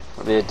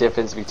the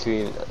difference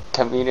between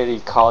community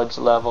college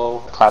level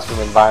classroom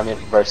environment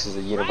versus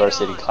a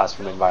university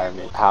classroom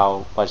environment.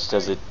 How much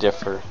does it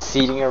differ?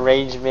 Seating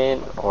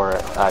arrangement or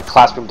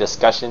classroom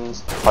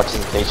discussions,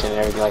 participation, and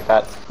everything like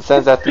that.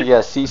 Since at the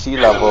CC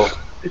level,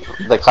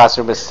 the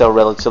classroom is still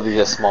relatively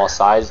a small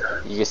size,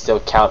 you can still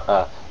count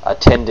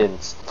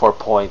attendance for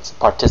points,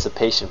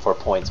 participation for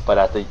points, but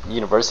at the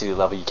university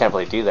level, you can't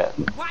really do that.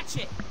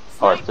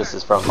 Or this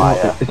is from my...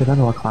 It depends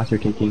on what class you're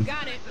taking.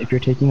 If you're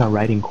taking a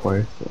writing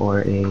course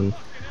or a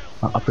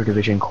upper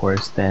division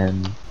course,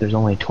 then there's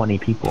only 20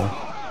 people,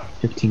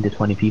 15 to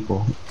 20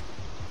 people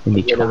in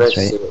each class,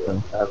 right?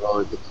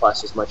 So the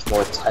class is much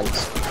more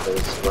intense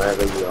because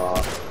wherever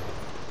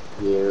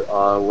you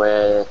are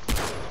where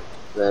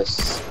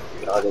there's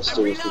other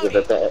students who give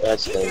a better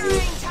answer than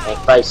you and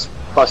face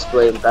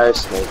possibly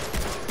embarrassment.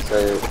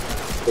 So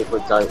people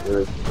don't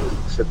really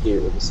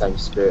contribute in the same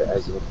spirit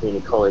as in a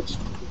community college,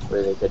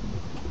 where they could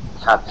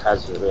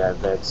haphazardly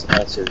have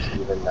answers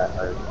even that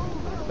are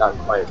not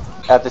quite.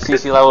 At the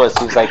CC level, it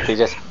seems like they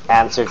just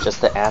answer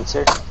just to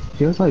answer. It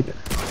feels like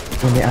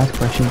when they ask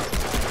questions,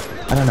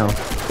 I don't know,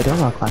 I don't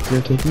know what classes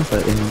you're taking,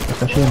 but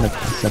especially in the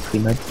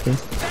pre-med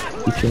space,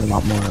 you feel a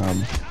lot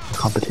more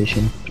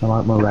competition, a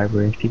lot more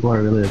rivalry. People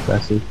are really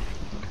aggressive.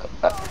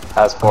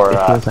 As for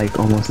it feels like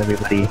almost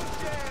everybody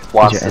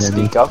wants to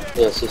speak up.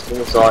 Yeah,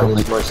 systems like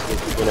this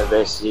most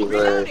university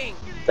were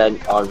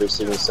bent on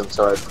receiving some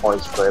sort of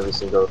points for every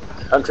single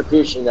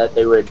contribution that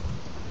they would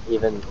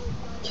even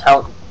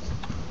count.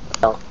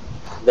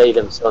 They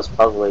themselves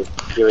probably,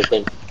 you would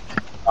think,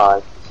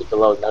 keep a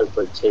little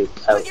notebook to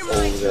count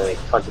all the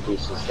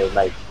contributions they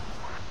make,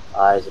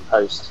 as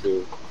opposed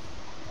to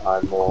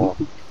more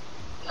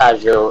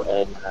casual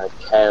and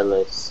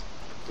careless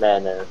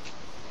manner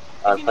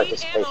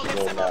participation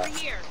in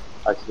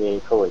a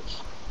community college,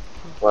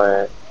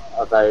 where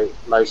about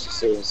most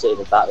students sit in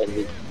the back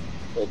and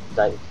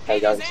they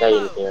don't say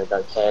anything or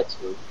don't care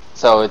to.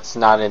 So it's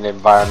not an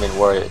environment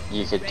where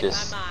you could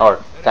just,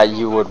 or that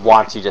you would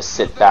want to just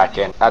sit back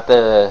in. At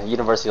the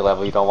university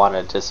level, you don't want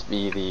to just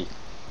be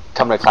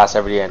come to class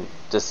every day and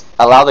just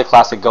allow the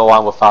class to go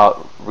on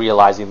without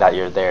realizing that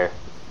you're there.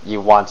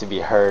 You want to be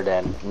heard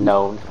and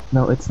known.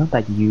 No, it's not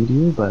that you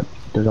do, but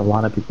there's a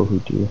lot of people who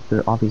do.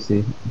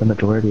 Obviously, the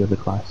majority of the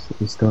class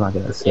is still not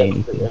going to say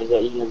anything.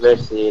 At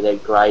university, they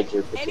grade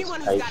your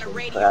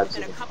participation, perhaps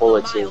in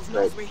qualitative,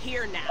 but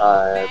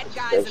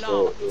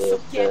participation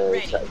if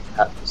there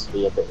happens to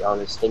be a bit on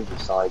the stingy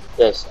side.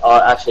 Yes,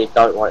 I actually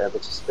don't want to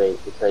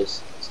participate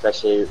because,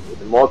 especially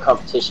the more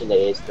competition there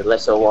is, the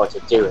less I want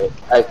to do it.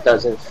 It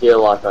doesn't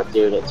feel like I'm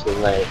doing it to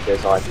learn. It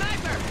feels like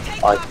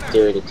I'm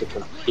doing it to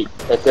compete.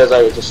 It feels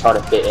like you're just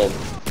trying to fit in.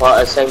 But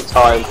at the same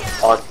time,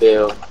 I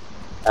feel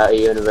at a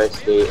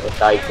university, if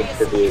they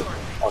contribute,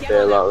 I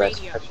feel a lot less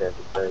pressure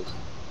because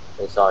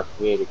it's our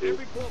community.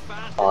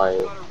 I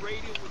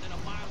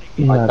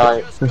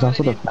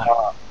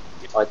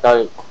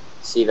don't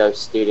see those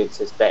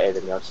students as better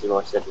than me. I see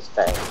myself as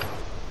better.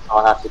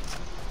 I have to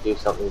do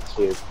something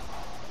to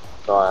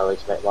try at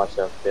least make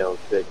myself feel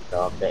good that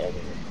I'm better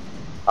than them.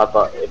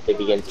 But if they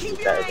begin to be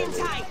better than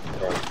me,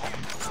 then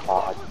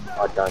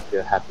I don't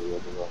feel happy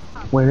anymore.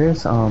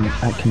 Whereas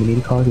at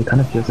community college, it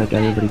kind of feels like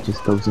everybody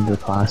just goes into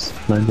class,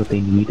 learns what they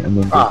need, and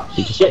then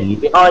they just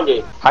leave. Behind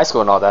you! High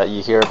school and all that,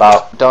 you hear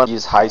about, don't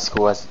use high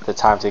school as the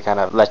time to kind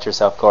of let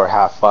yourself go or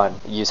have fun.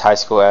 Use high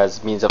school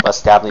as means of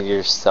establishing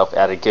yourself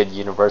at a good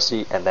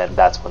university, and then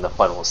that's when the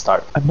fun will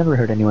start. I've never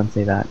heard anyone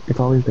say that. It's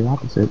always the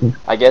opposite.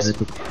 I guess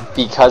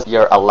because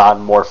you're allowed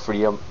more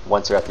freedom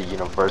once you're at the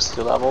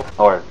university level,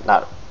 or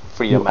not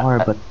freedom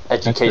but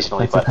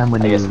educationally, that's the time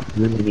when I guess you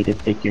really need to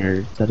take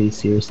your studies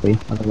seriously.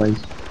 Otherwise,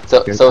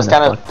 so it's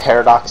kind of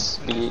paradox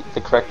be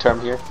the correct term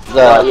here.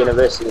 At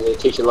university, they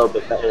teach a little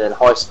bit better than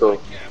high school.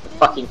 The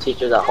fucking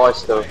teachers at high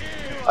school,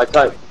 I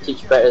don't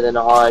teach better than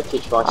I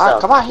teach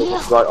myself. Come on They here.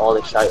 just write all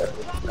the shit on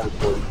the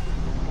noteboard.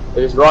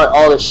 They just write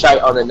all the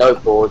shit on the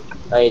noteboard,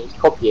 and you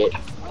copy it,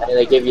 and then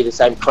they give you the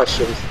same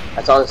questions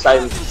that's on the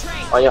same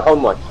on your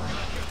homework.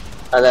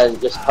 And then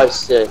you're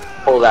supposed to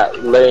call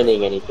that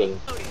learning anything.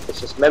 It's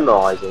just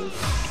memorizing.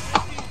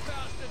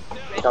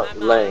 You don't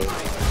learn.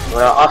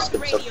 When I ask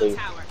them something,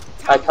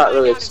 I can't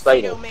really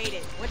explain it.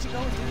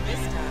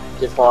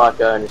 Just why I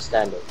don't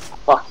understand it.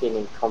 Fucking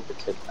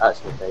incompetent, that's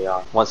what they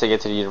are. Once they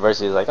get to the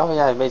university, it's like, oh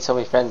yeah, I made so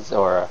many friends,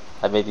 or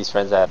I made these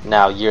friends that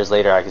now years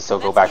later I can still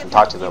go back and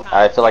talk to them.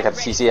 I feel like at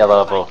the CCL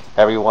level,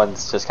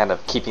 everyone's just kind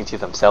of keeping to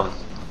themselves.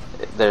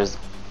 There's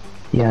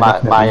it's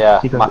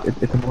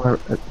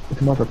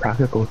more of a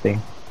practical thing.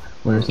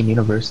 Whereas in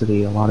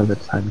university, a lot of the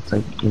time it's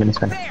like you're gonna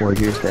spend 4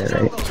 years there,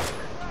 right?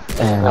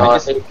 And I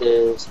think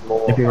there's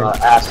more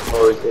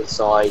assholes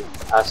inside,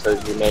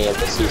 assholes remain at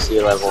the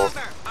CC level,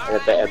 and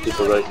the better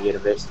people go to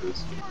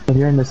universities. If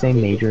you're in the same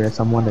major as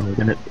someone,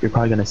 then you're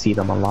probably gonna see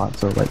them a lot.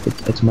 So like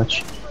it's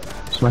much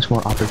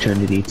more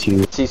opportunity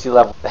to. CC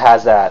level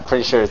has that.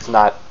 Pretty sure it's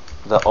not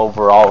the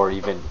overall or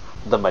even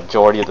the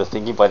majority of the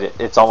thinking, but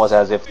it's almost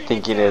as if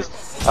thinking is,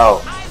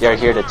 oh, you're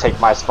here to take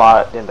my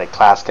spot in the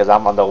class because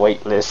I'm on the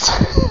wait list.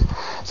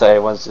 So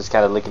everyone's just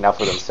kind of looking out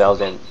for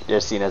themselves, and they're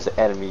seen as an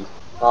enemy.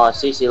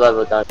 CC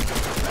level don't.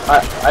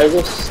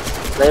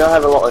 They don't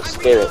have a lot of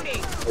spirit.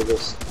 They're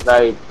just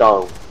very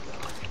dull.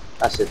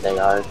 That's the thing.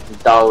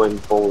 Dull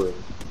and boring.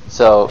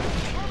 So,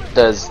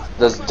 does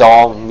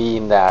dull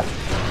mean that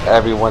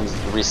everyone's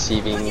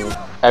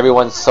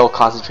so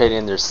concentrated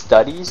in their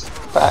studies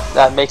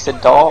that makes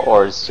it dull,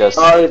 or it's just?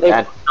 No, they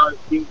got no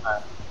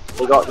humor.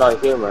 They got no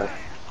humor.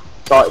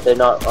 It's like they're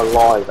not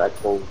alive at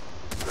all.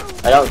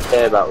 They don't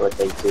care about what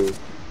they do.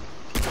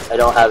 They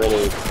don't have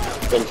any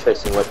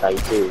interest in what they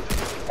do.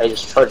 They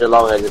just trudge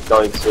along as if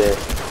going to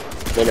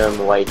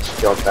minimum wage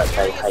job that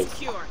they hate.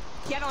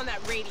 Get on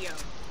that radio.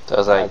 So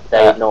it's like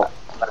they're not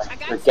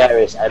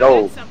gregarious at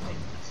all.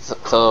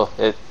 So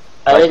it.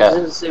 And Like it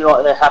doesn't seem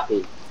like they're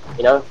happy.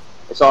 You know,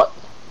 it's like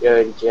you're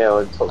in jail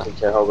and talking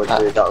to a whole bunch of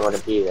people who don't want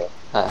to be there.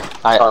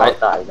 Like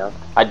that, you know.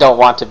 I don't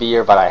want to be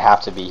here, but I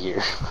have to be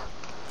here.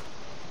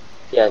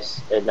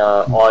 Yes, and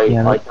I'm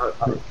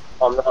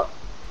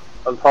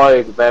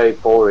probably very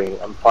boring.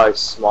 I'm probably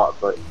smart,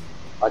 but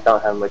I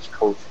don't have much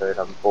culture and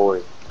I'm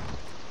boring.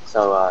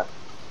 So I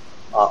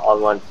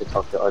want to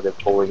talk to other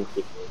boring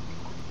people.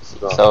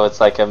 So it's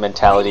like a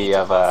mentality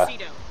of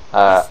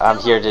I'm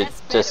here to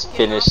just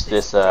finish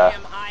this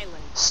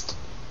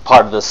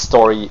part of the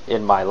story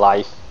in my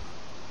life,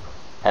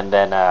 and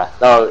then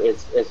no,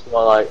 it's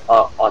more like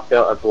I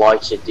feel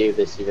obliged to do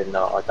this even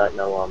though I don't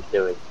know what I'm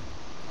doing.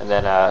 And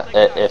then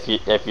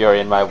if you're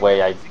in my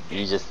way,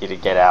 you just need to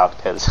get out,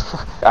 because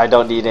I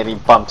don't need any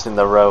bumps in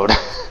the road.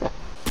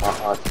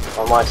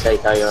 I might say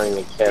I don't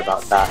even care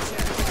about that.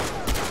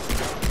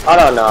 I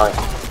don't know.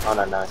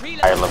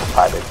 Higher level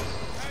private,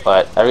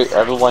 but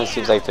everyone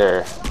seems like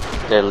they're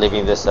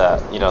living this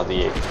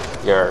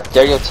your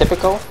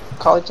stereotypical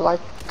college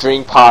life: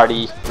 drink,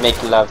 party,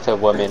 make love to a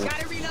woman,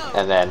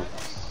 and then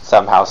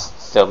somehow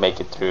still make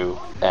it through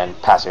and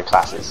pass your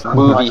classes.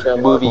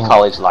 Movie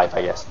college life,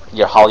 I guess.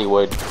 Your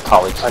Hollywood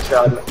college.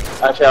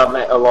 Actually, I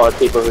met a lot of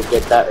people who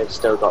did that and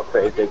still got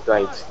pretty good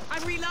grades.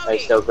 They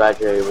still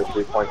graduated with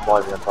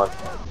 3.5 and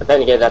above. But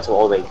then again, that's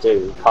all they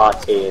do: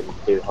 party and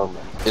do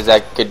homework. Is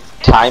that good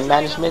time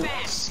management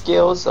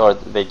skills, or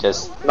they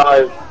just?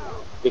 No,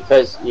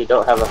 because you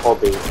don't have a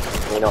hobby.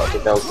 You're not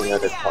developing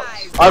other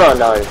parts. I don't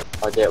know.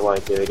 I didn't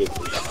want to do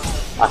anything.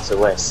 That's a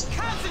waste.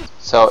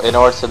 So in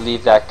order to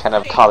lead that kind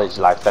of college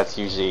life, that's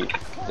usually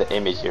the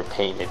image you're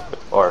painted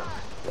with, or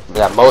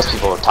that most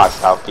people talk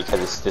about, because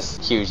it's this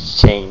huge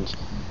change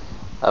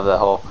of the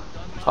whole,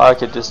 I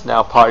could just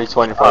now party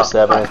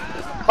 24/7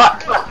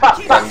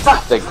 and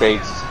the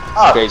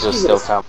grades will still come.